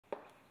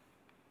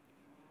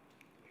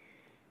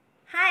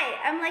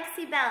I'm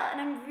Lexi Belle, and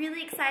I'm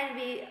really excited to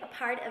be a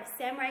part of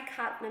Samurai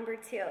Cop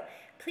 #2.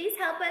 Please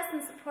help us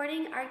in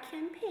supporting our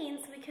campaign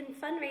so we can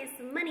fundraise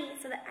some money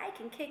so that I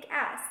can kick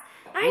ass.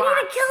 I need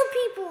to kill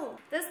people!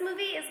 This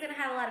movie is going to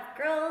have a lot of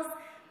girls,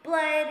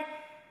 blood,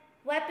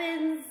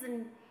 weapons,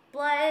 and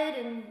blood,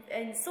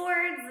 and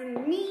swords,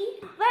 and me.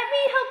 Let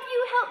me help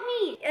you help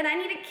me! And I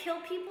need to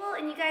kill people,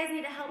 and you guys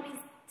need to help me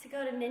to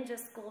go to ninja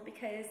school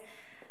because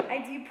I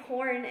do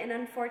porn, and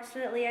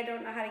unfortunately I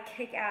don't know how to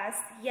kick ass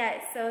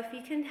yet. So if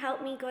you can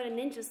help me go to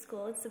ninja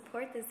school and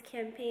support this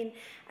campaign,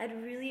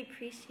 I'd really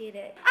appreciate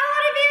it. I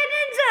want to be a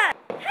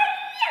ninja!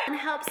 And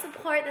help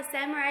support the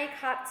Samurai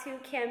Cop 2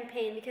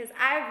 campaign because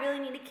I really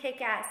need to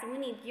kick ass and we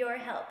need your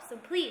help. So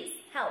please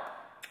help.